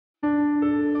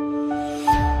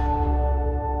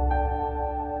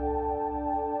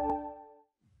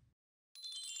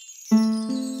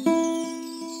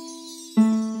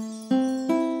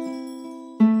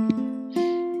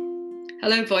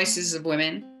Hello, Voices of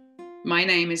Women. My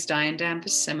name is Diane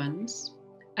Danvers Simmons,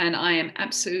 and I am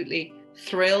absolutely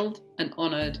thrilled and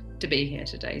honored to be here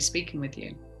today speaking with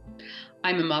you.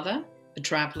 I'm a mother, a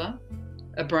traveler,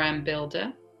 a brand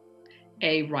builder,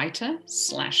 a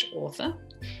writer/author,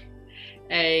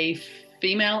 a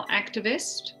female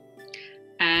activist,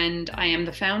 and I am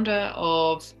the founder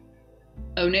of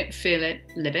Own It, Feel It,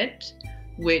 Live It,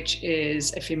 which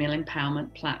is a female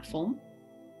empowerment platform.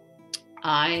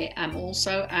 I am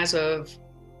also, as of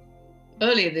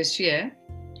earlier this year,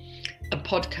 a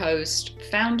podcast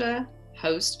founder,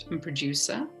 host, and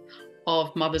producer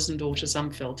of Mothers and Daughters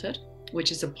Unfiltered,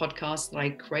 which is a podcast that I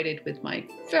created with my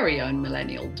very own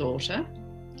millennial daughter.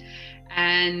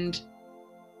 And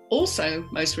also,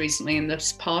 most recently in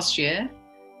this past year,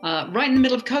 right in the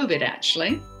middle of COVID,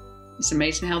 actually, it's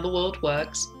amazing how the world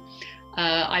works,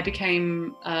 I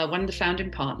became one of the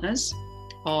founding partners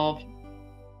of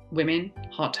Women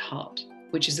Heart to Heart,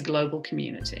 which is a global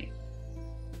community.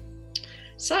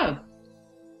 So,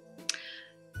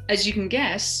 as you can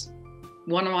guess,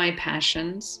 one of my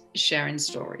passions is sharing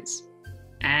stories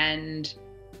and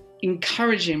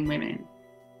encouraging women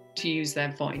to use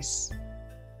their voice.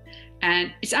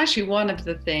 And it's actually one of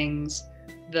the things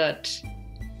that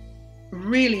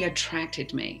really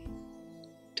attracted me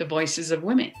to Voices of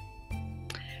Women,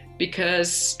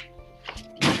 because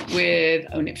with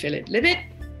Own It, Feel It, Live It,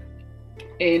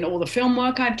 in all the film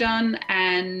work I've done,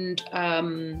 and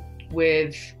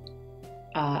with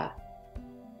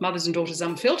Mothers and Daughters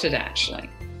Unfiltered, actually,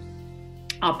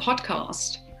 our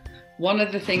podcast, one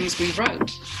of the things we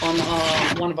wrote on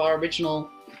one of our original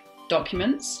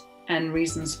documents and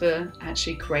reasons for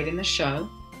actually creating the show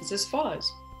is as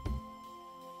follows.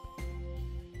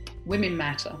 Women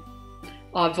matter.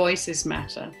 Our voices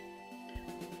matter.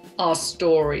 Our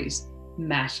stories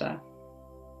matter.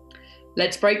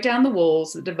 Let's break down the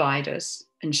walls that divide us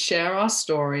and share our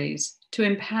stories to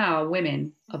empower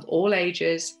women of all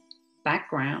ages,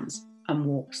 backgrounds, and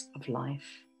walks of life.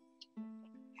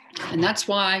 And that's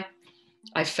why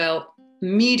I felt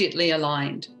immediately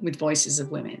aligned with Voices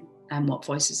of Women and what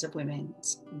Voices of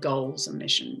Women's goals and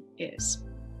mission is.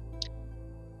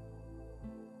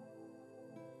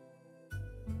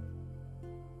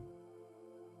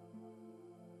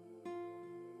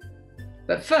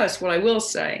 But first, what I will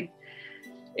say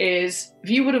is, if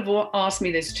you would have asked me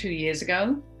this 2 years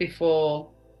ago, before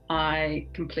I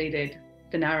completed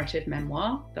the narrative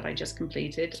memoir that I just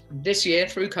completed this year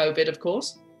through COVID, of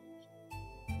course,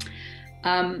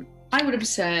 I would have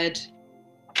said,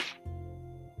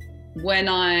 when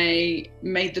I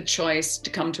made the choice to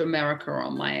come to America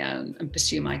on my own and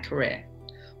pursue my career,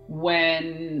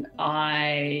 when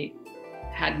I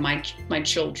had my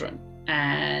children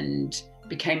and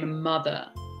became a mother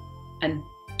and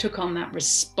took on that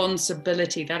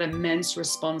responsibility, that immense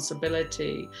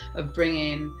responsibility of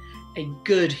bringing a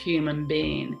good human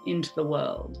being into the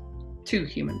world, 2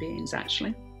 human beings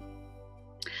actually,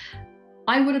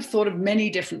 I would have thought of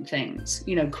many different things,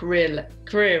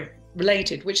 career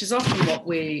related, which is often what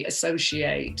we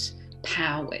associate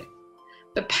power with.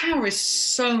 But power is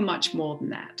so much more than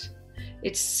that.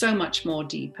 It's so much more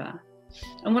deeper.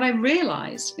 And what I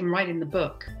realized in writing the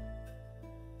book,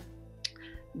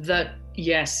 that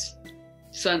yes,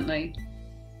 certainly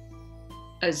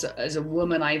as a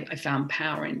woman, I found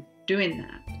power in doing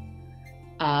that.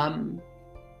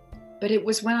 But it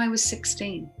was when I was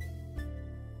 16.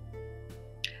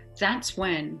 That's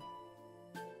when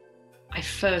I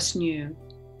first knew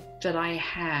that I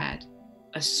had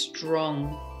a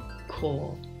strong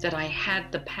core, that I had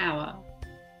the power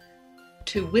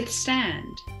to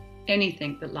withstand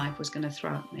anything that life was going to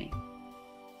throw at me.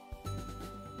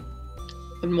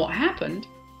 And what happened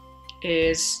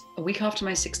is, a week after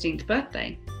my 16th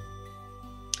birthday,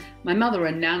 my mother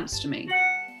announced to me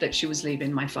that she was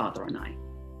leaving my father and I.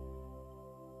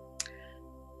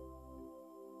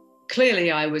 Clearly,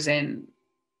 I was in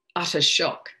utter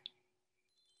shock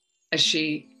as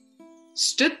she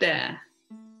stood there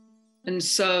and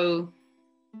so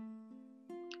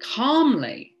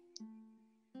calmly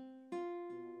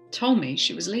told me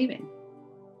she was leaving.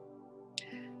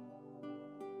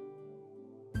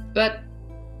 But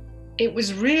it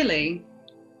was really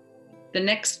the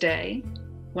next day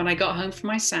when I got home from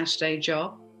my Saturday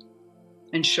job,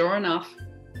 and sure enough,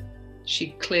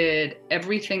 she cleared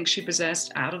everything she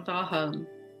possessed out of our home,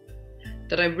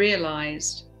 that I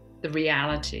realized the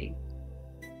reality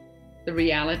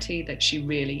that she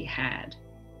really had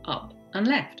up and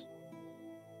left.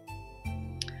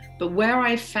 But where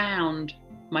I found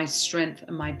my strength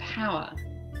and my power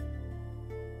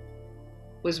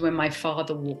was when my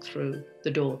father walked through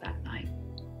the door that night.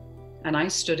 and I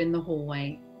stood in the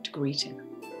hallway to greet him.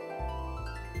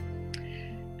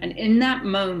 And in that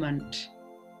moment,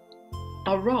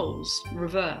 our roles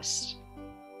reversed,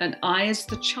 and I, as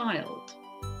the child,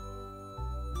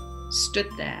 stood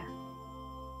there,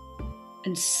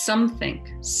 and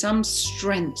something, some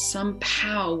strength, some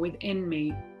power within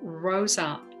me rose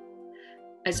up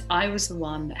as I was the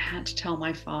one that had to tell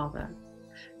my father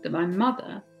that my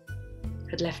mother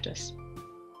had left us.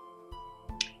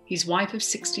 His wife of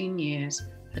 16 years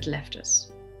had left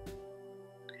us.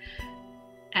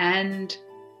 And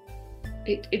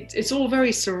it's all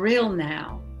very surreal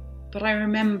now, but I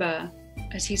remember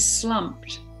as he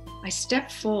slumped, I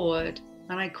stepped forward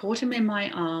and I caught him in my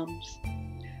arms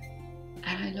and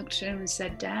I looked at him and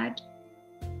said, "Dad,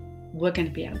 we're going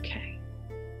to be okay.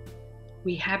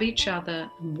 We have each other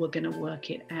and we're going to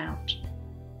work it out."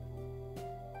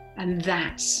 And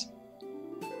that's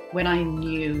when I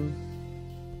knew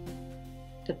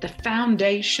that the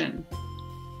foundation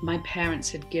my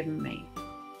parents had given me,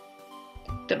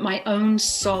 that my own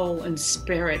soul and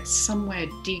spirit somewhere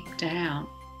deep down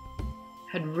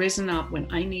had risen up when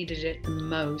I needed it the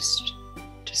most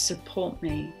to support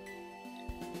me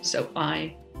so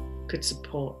I could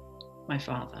support my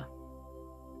father.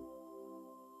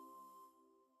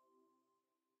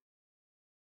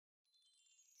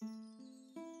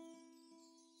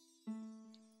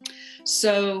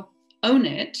 So own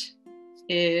it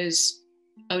is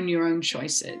own your own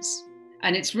choices.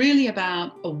 And it's really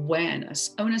about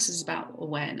awareness. Onus is about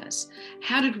awareness.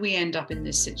 How did we end up in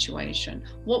this situation?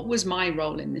 What was my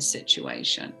role in this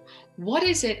situation? What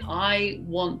is it I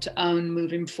want to own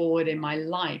moving forward in my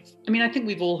life? I mean, I think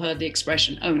we've all heard the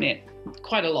expression own it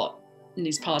quite a lot in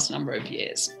these past number of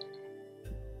years.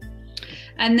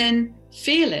 And then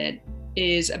feel it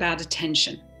is about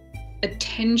attention.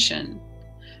 Attention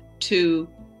to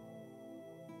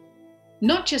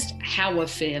not just how we're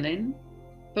feeling,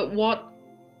 but what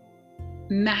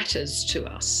matters to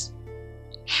us,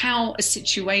 how a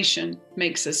situation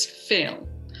makes us feel,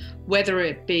 whether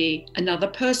it be another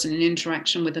person, an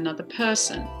interaction with another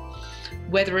person,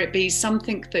 whether it be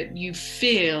something that you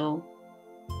feel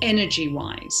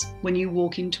energy-wise when you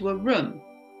walk into a room.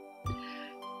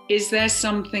 Is there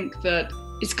something that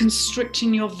is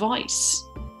constricting your voice?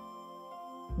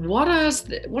 What is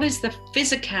the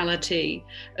physicality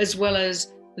as well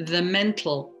as the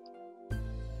mental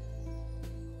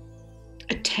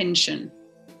attention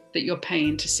that you're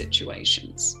paying to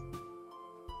situations?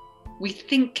 We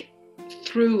think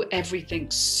through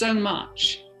everything so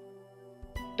much,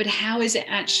 but how is it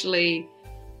actually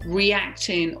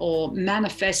reacting or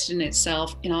manifesting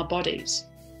itself in our bodies?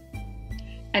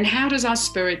 And how does our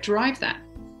spirit drive that?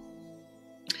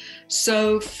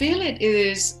 So feel it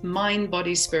is mind,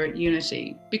 body, spirit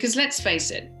unity, because let's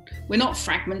face it, we're not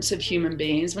fragments of human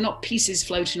beings. We're not pieces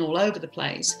floating all over the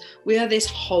place. We are this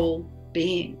whole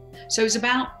being. So it's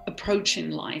about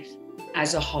approaching life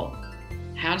as a whole.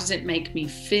 How does it make me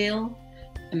feel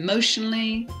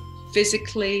emotionally,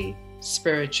 physically,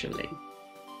 spiritually?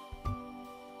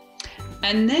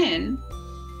 And then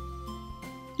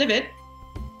live it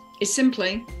is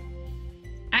simply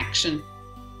action.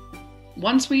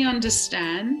 Once we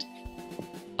understand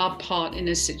our part in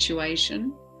a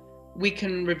situation, we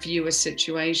can review a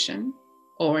situation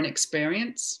or an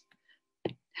experience,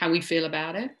 how we feel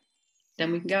about it,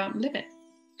 then we can go out and live it.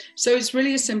 So it's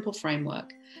really a simple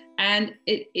framework. And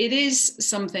it is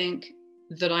something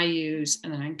that I use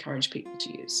and I encourage people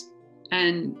to use.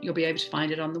 And you'll be able to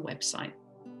find it on the website.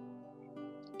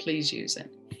 Please use it.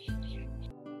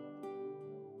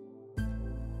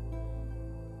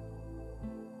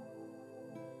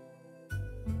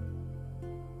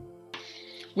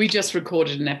 We just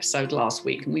recorded an episode last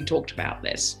week and we talked about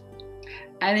this.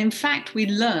 And in fact, we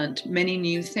learned many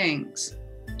new things.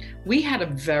 We had a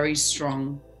very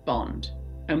strong bond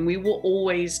and we were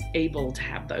always able to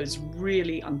have those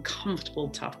really uncomfortable,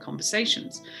 tough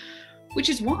conversations, which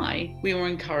is why we were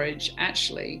encouraged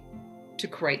actually to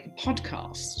create the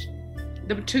podcast.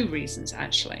 There were two reasons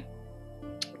actually.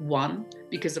 One,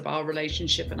 because of our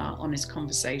relationship and our honest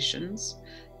conversations,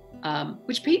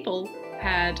 which people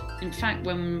had, in fact,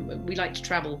 when we like to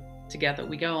travel together,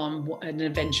 we go on an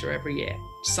adventure every year,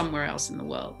 somewhere else in the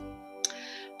world.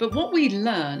 But what we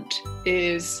learned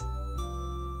is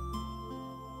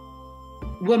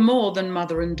we're more than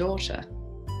mother and daughter.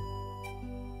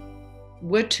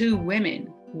 We're two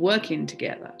women working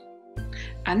together.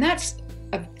 And that's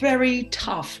a very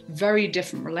tough, very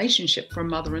different relationship for a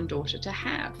mother and daughter to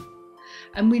have.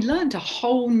 And we learned a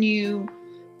whole new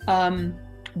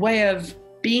way of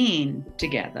being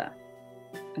together.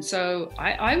 And so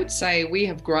I would say we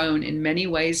have grown in many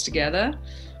ways together.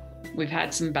 We've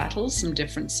had some battles, some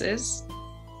differences,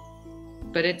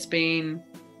 but it's been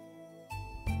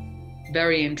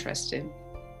very interesting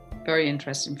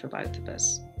for both of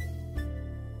us.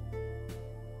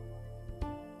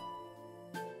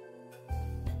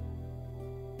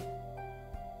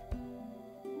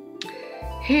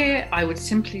 Here, I would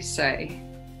simply say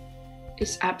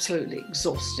it's absolutely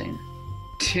exhausting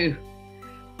to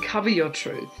cover your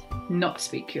truth, not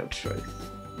speak your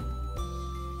truth.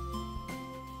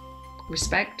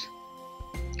 Respect,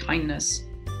 kindness.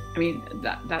 I mean,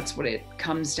 that's what it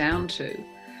comes down to.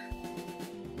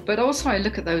 But also I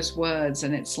look at those words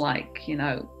and it's like, you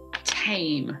know,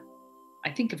 tame. I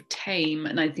think of tame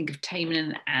and I think of taming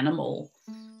an animal.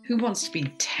 Who wants to be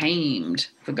tamed,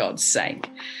 for God's sake?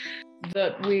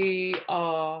 That we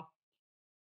are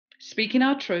speaking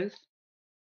our truth,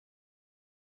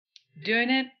 doing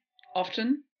it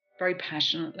often very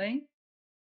passionately,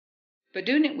 but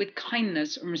doing it with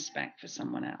kindness and respect for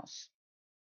someone else.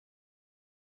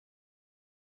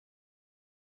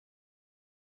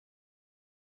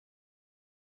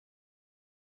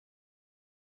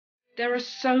 There are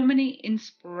so many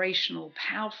inspirational,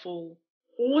 powerful,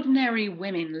 ordinary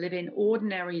women living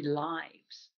ordinary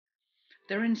lives.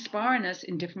 They're inspiring us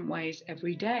in different ways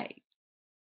every day.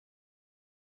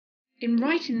 In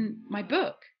writing my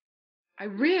book, I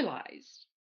realized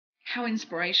how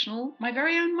inspirational my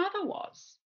very own mother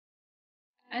was.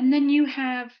 And then you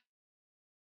have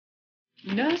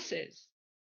nurses,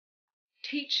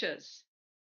 teachers,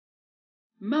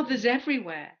 mothers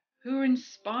everywhere who are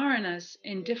inspiring us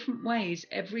in different ways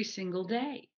every single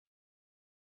day.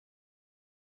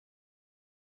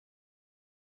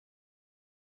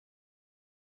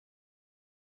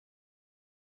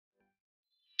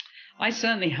 I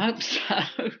certainly hope so.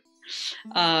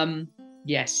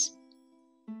 Yes,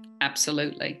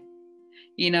 absolutely.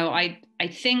 You know, I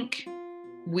think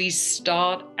we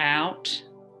start out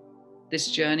this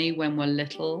journey when we're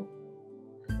little,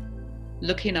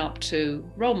 looking up to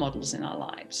role models in our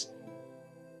lives.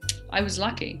 I was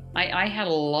lucky. I had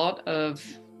a lot of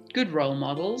good role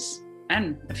models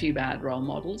and a few bad role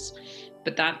models,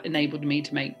 but that enabled me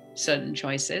to make certain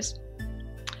choices.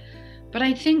 But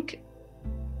I think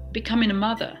becoming a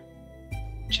mother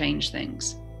changed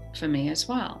things for me as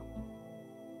well.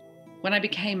 When I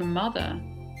became a mother,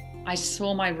 I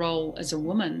saw my role as a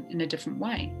woman in a different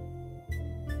way.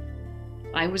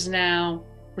 I was now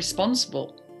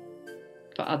responsible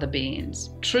for other beings,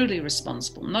 truly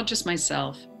responsible, not just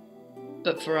myself,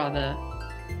 but for other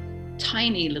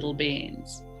tiny little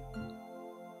beings.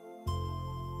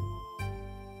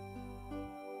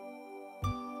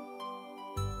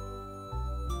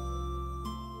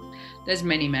 There's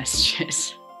many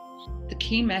messages. The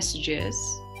key message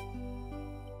is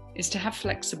to have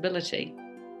flexibility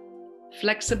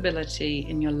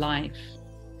in your life,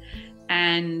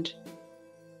 and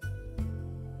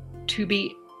to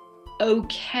be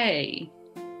okay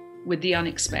with the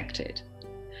unexpected,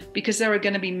 because there are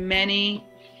going to be many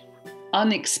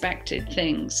unexpected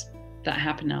things that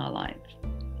happen in our life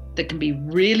that can be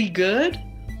really good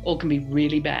or can be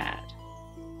really bad.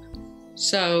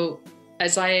 So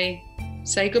as I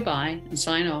say goodbye and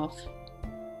sign off,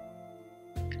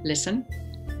 listen,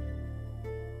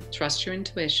 trust your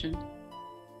intuition,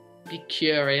 be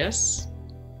curious,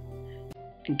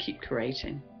 and keep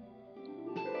creating.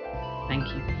 Thank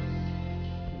you.